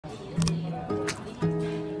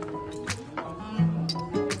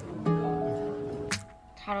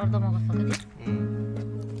잘 얻어먹었어, 그지?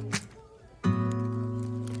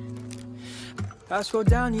 I scrolled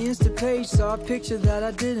down the Insta page, saw a picture that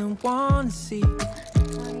I didn't want to see.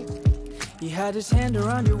 He had his hand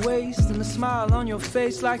around your waist and a smile on your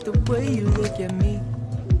face like the way you look at me.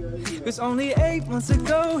 It was only 8 months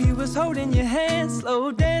ago he was holding your hand,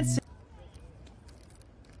 slow dancing.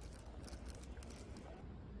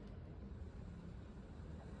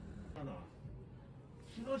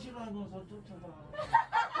 싫어하면서 쫓아가.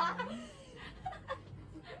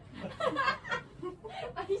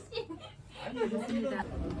 아이씨. 아니 여기는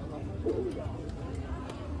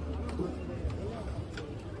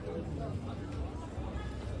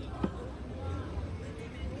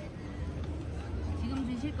지금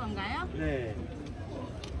드실 건가요? 네.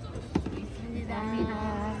 있습니다.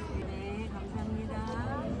 네, 감사합니다.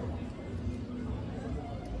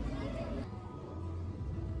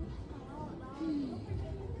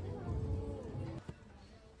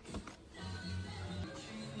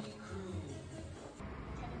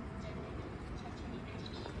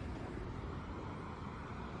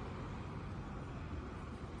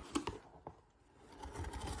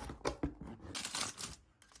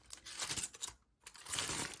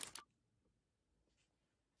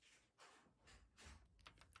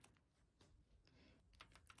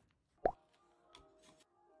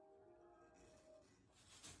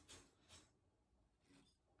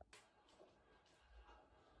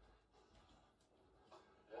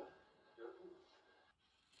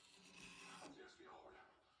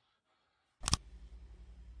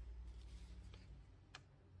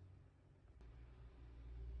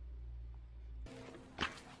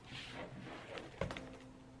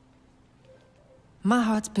 My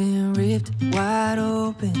heart's been ripped wide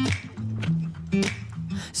open.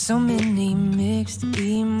 So many mixed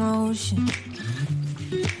emotions.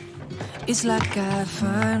 It's like I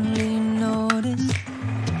finally noticed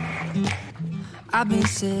I've been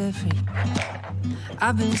set free.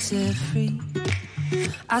 I've been set free.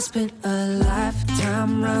 I spent a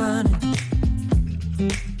lifetime running,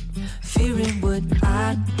 fearing what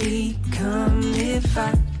I'd become if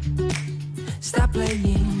I stop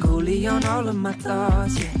playing goalie on all of my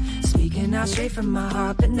thoughts, yeah. Speaking out straight from my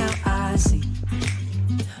heart, but now I see.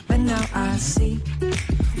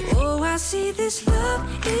 Oh, I see this love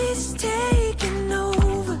is taking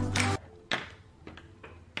over.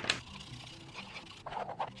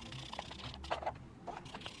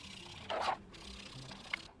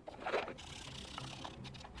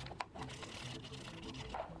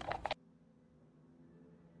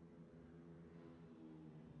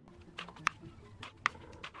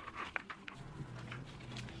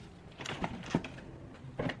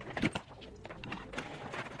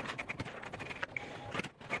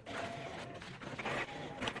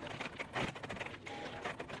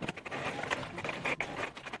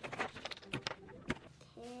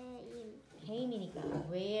 Pain이니까.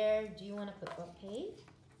 Where do you want to put what page?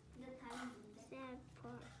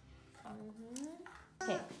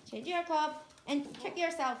 Okay, change your cup and check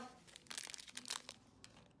yourself.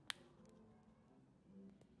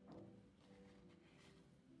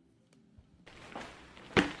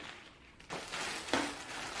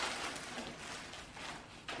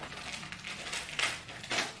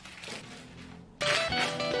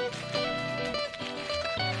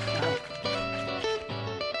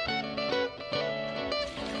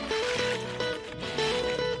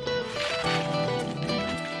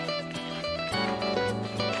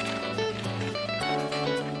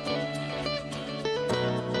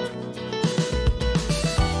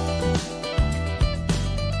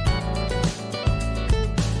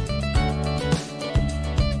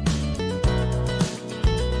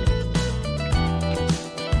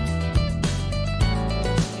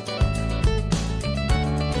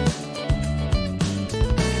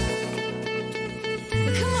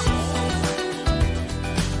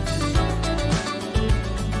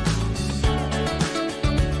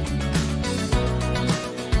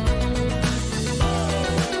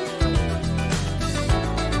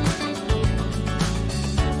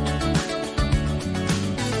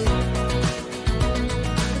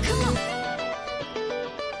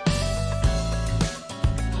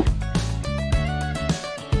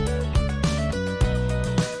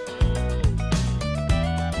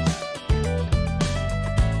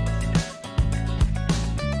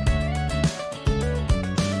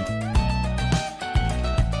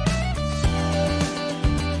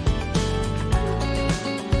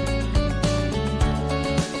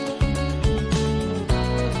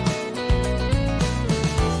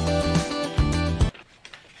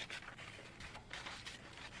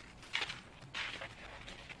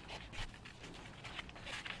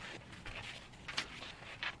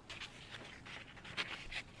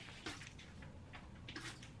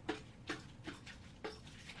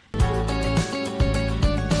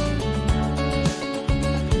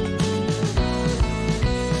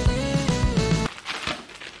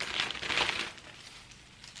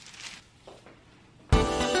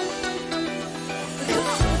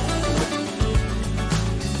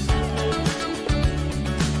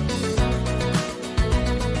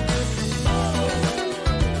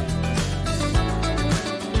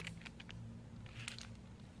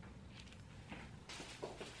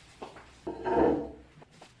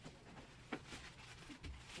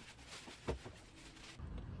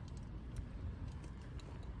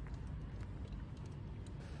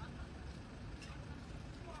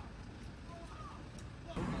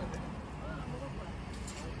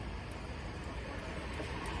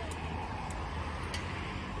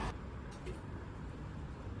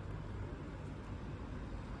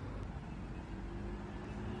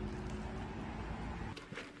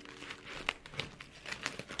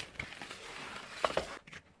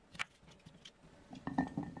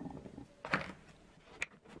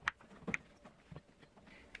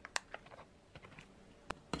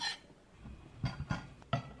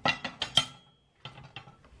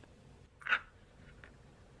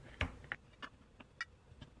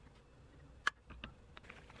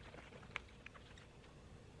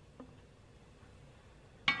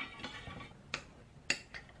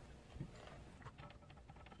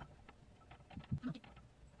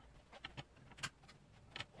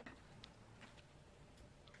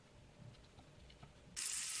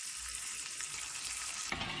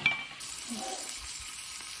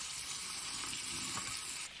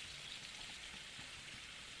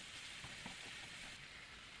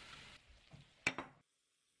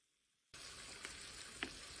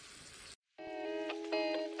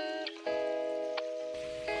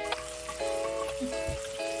 Her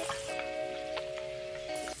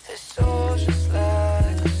soul's just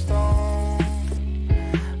like a stone,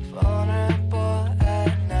 vulnerable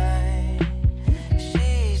at night.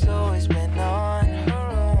 She's always been on her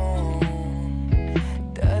own,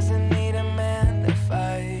 doesn't need a man to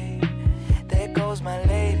fight. There goes my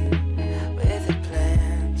lady with her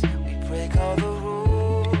plans. We break all the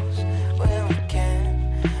rules when we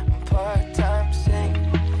can. I'm part-time singing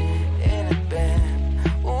in a band.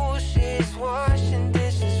 Ooh, she's washing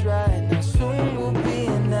dishes right now. Soon we'll be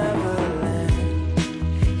in Neverland.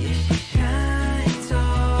 Yeah, she shines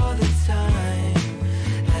all the time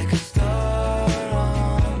like a star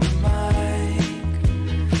on the mic.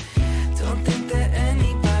 Don't think that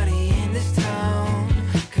anybody in this town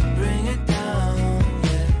can bring her down.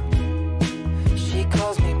 Yeah. She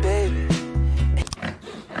calls me baby.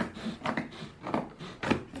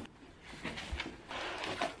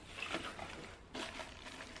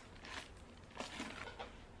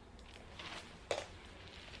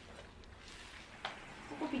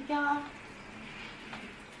 수고 비켜.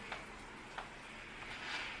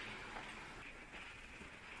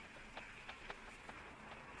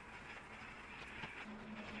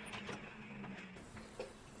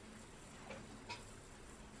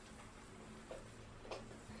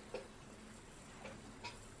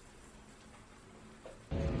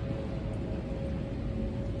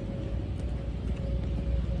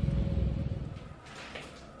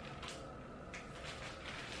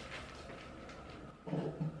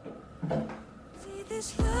 See,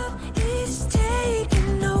 this love is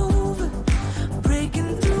taking over,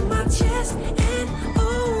 breaking through my chest and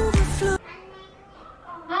overflow.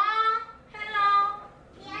 아, 헬로.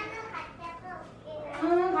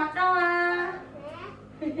 응, 갔다 와.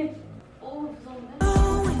 오, 무서운데?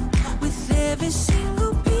 With every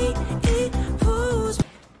single beat, it pulls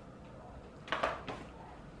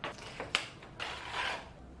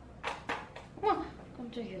어머,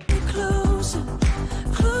 깜짝이야. me closer,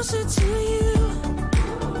 closer to you.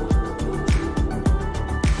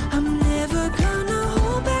 I'm never gonna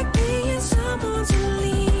hold back being someone to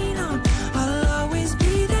lean on. I'll always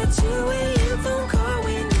be that two-way phone call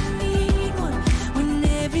when you need one. When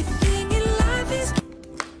everything in life is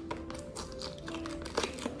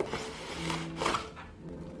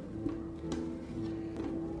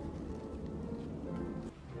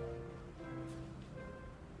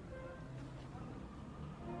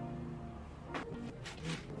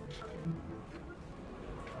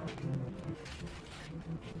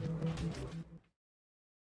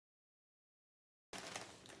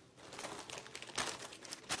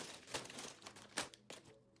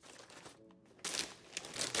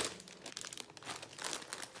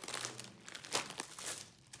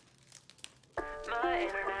my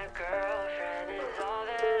internet girlfriend is all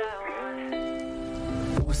that I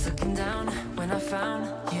want. Was looking down when I found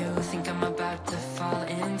you. Think I'm about to fall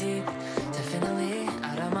in deep. Definitely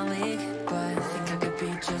out of my league, but think I could be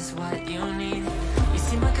just what you need. You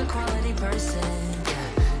seem like a quality person,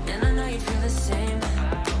 yeah, and I know you feel the same.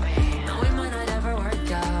 No, we might not ever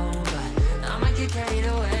work out, but I might get carried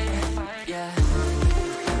away, yeah.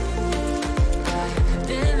 I've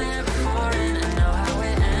been there before and I know how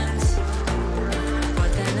it ends.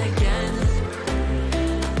 But then again,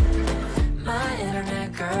 my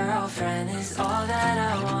internet girlfriend is all that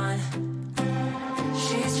I want.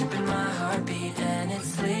 She's tripping my heartbeat and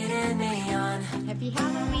it's leading me on. Happy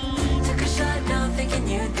Halloween. Took a shot now thinking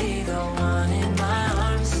you'd be the one in my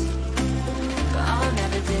arms, but I'll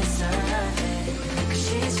never deserve it, 'cause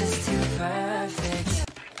she's just too perfect.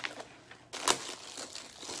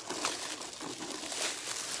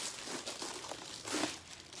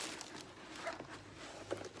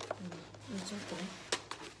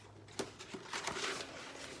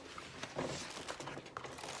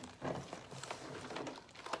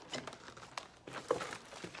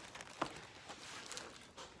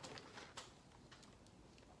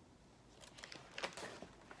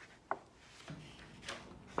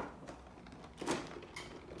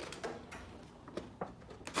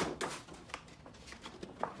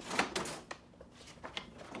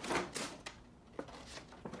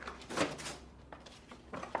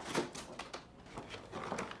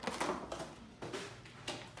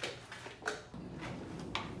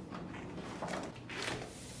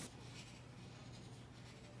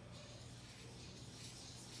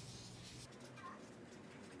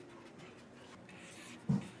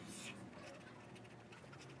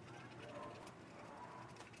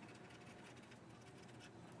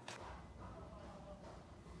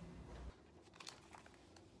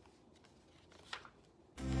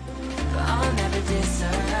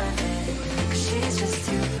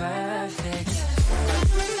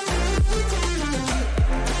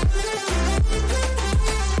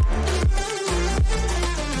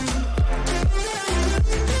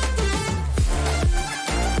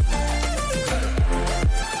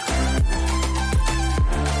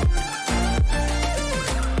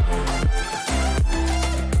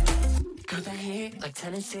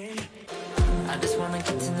 see. I just wanna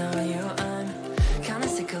get to know you. I'm kinda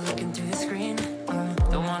sick of looking through the screen.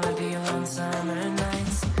 Don't wanna be alone summer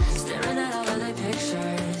nights, staring at all of the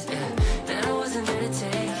pictures, yeah, that I wasn't there to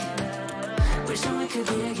take. Wishing we could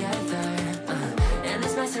be together, and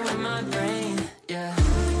it's messing with my brain, yeah.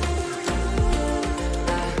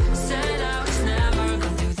 I said I was never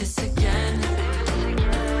gonna do this again,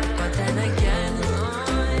 but then again, oh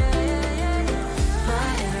yeah, yeah, yeah. My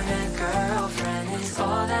internet girlfriend is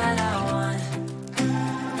all that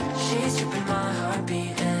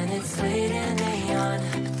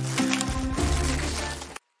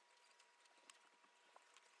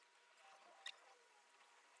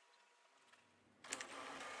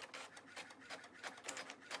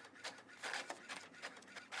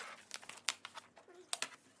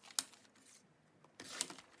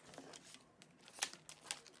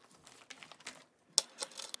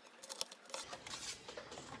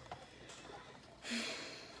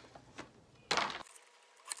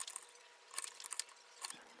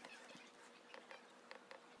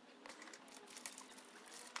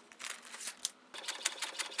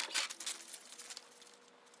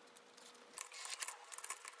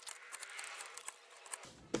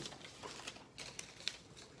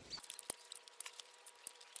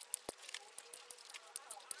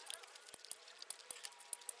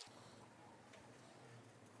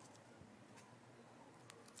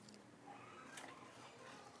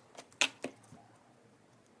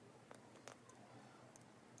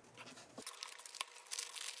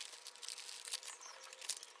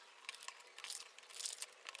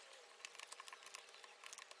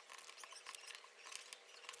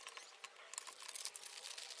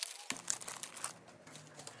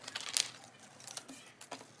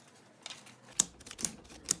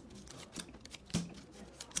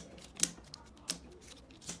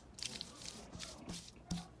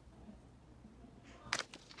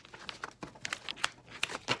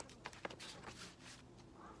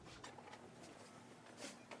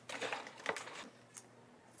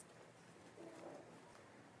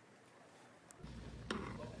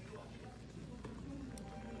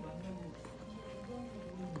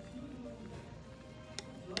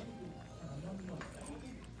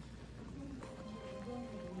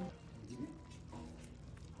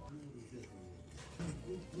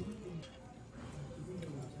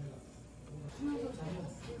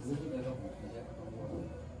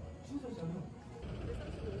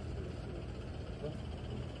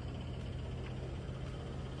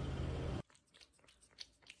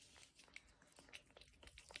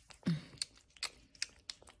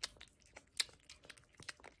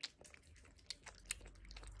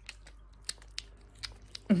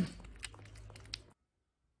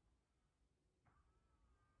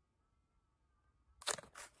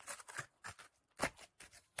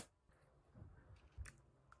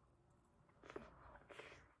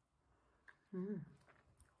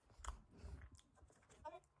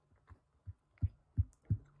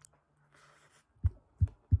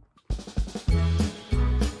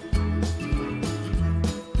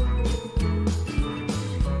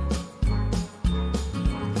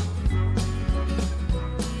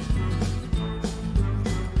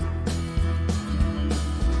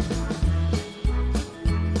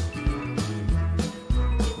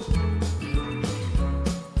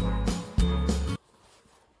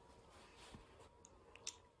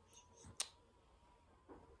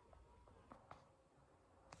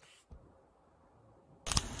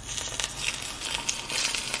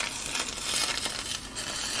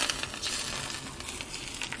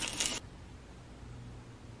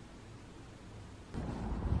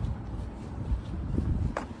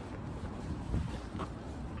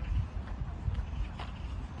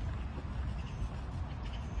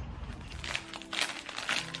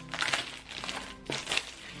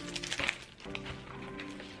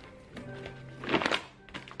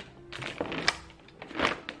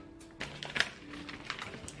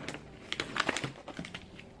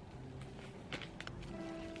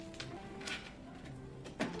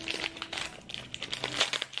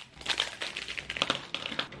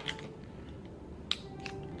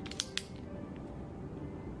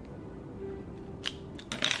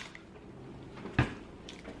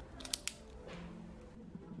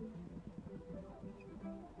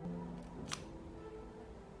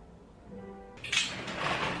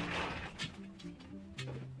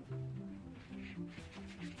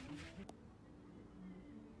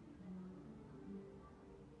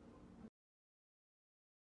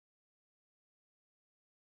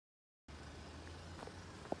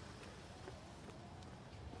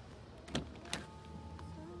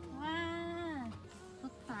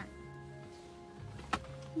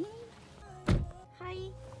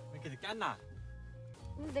안나.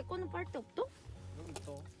 근데 내 거는 빨대 없어? 여기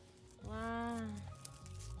있어. 와.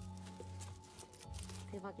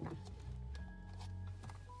 대박이다.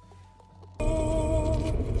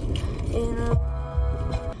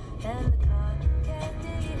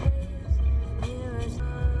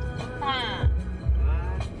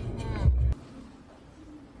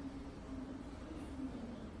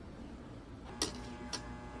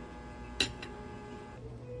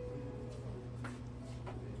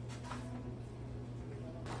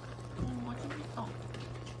 맛있겠다.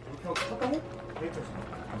 이렇게 샀다고?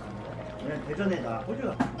 그냥 대전에 나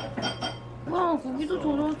호주가. 와, 고기도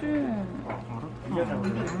저러지.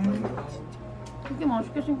 되게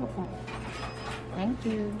맛있게 생겼어.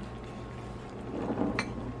 땡큐.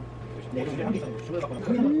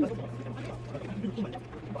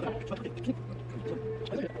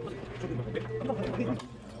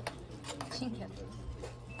 신기하다.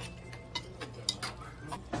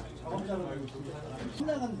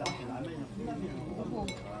 신나간다. 라면이랑 신나면.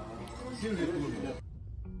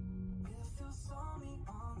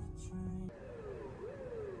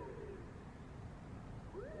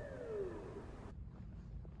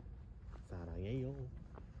 사랑해요.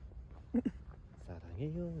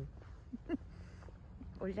 사랑해요.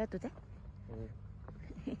 올려도 돼? 응.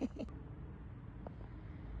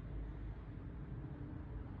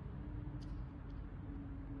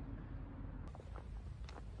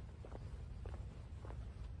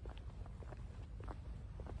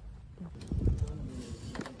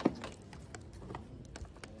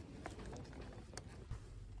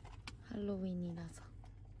 할로윈이라서.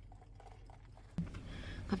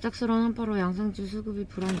 갑작스러운 한파로 양상추 수급이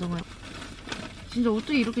불안정하여. 진짜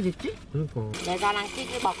어떻게 이렇게 됐지? 그러니까. 내가랑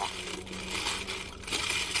치즈버거.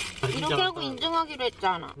 이렇게 하고 인증하기로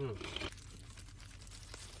했잖아.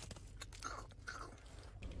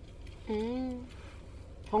 응.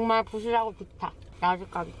 정말 부실하고 좋다.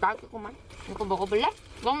 아직까지 딱이구만. 이거 먹어볼래?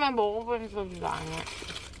 너만 먹어보는 소리도 아니야.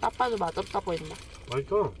 딱 봐도 맛없다고 했나?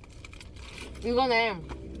 맛있어. 이거네.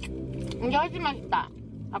 이게 훨씬 맛있다.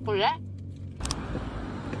 바꿀래?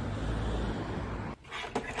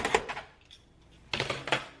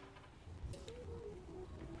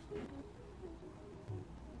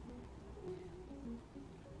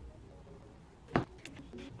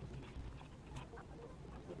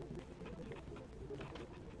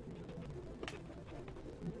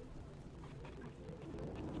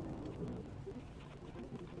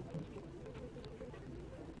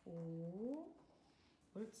 오,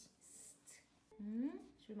 옳지.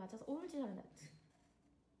 줄 맞아서 옳지 잘한다.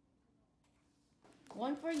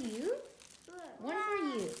 One for you, one for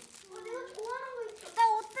you. 내가 좋아하는 거 있어. 나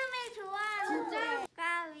오트밀 좋아하는 진짜?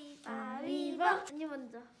 가위바위보. 언니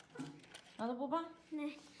먼저. 나도 뽑아.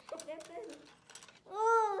 네. 오.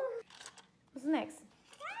 What's next?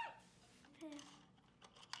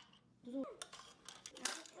 무서워.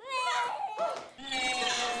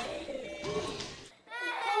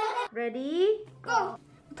 Ready? 고.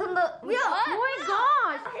 전더. 뭐야? Oh my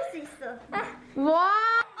gosh! 할 수 있어. 와!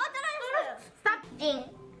 떨어졌어요. Stop!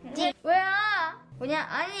 찡. 뭐야? 뭐냐?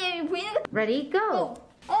 아니 보이는 거. Ready? Go!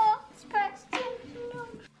 스파이크.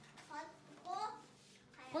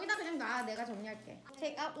 거기다 그냥 놔. 내가 정리할게.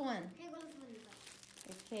 Take out one.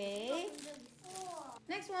 Okay.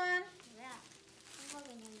 Next one.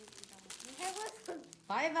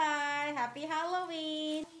 Bye bye. Happy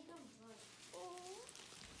Halloween.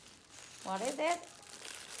 What is it?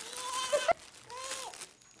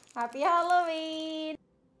 Happy Halloween.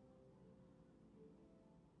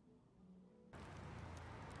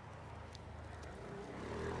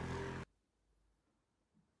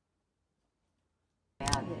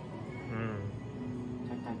 해야 돼.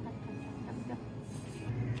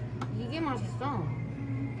 이게 맛있어.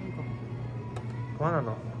 이거. 그거 하나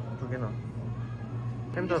넣어. 두 개 넣어.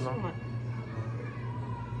 햄도 넣어.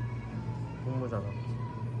 동무잖아.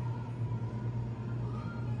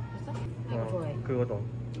 됐어? 이거 좋아해. 그거 넣어.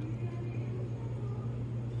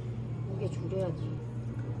 무게 줄여야지.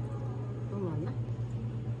 너무 많나?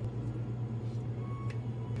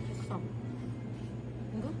 됐어.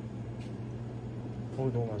 이거?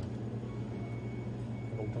 거기 너무 많아.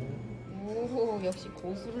 너무 작네. 오, 역시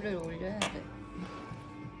고수를 올려야 돼.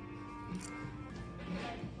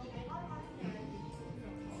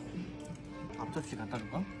 앞접시 갖다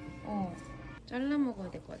줄까? 잘라 먹어야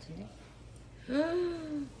될 것 같은데.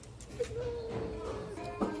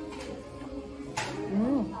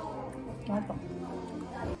 맛있다.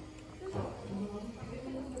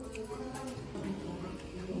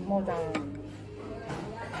 모자.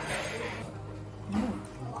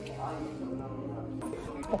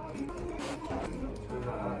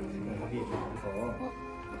 여기 있어.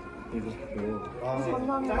 이것도. 아,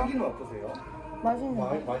 감사합니다. 딸기는 어떠세요? 맛있네.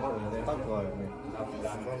 맛있어요. 네, 딱 좋아요. 네.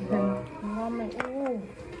 감사합니다. 그다음에 오.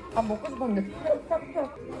 아 먹고 싶었는데.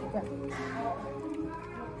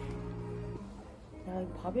 야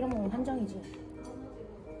이거 밥이랑 먹으면 한 장이지.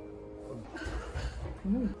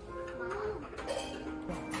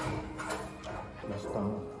 맛있다.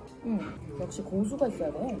 역시 고수가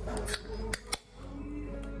있어야 돼.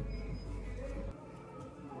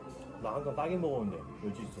 나 항상 딸기 먹었는데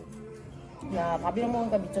멸치 있어. 야 밥이랑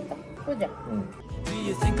먹으니까 미쳤다. 그지? Do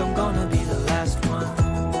you think I'm gonna be the last one?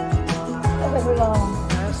 배불러.